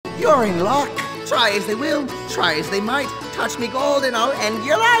You're in luck. Try as they will, try as they might. Touch me gold and I'll end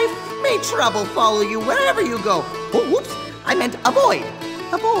your life. May trouble follow you wherever you go. Oh, whoops, I meant avoid.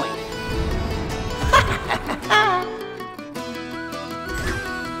 Avoid.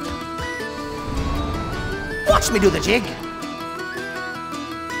 Watch me do the jig.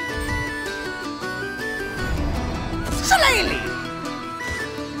 Shillelagh!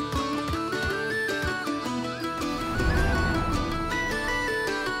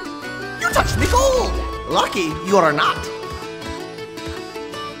 You touched me gold! Lucky you're not.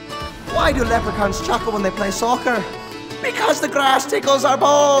 Why do leprechauns chuckle when they play soccer? Because the grass tickles our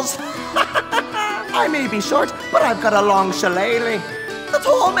balls. I may be short, but I've got a long shillelagh. The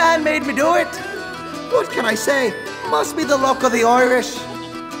tall man made me do it. What can I say? Must be the luck of the Irish.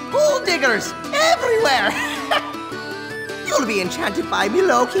 Gold diggers everywhere. You'll be enchanted by me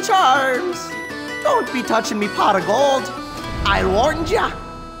Loki charms. Don't be touching me pot of gold. I'll warn ya.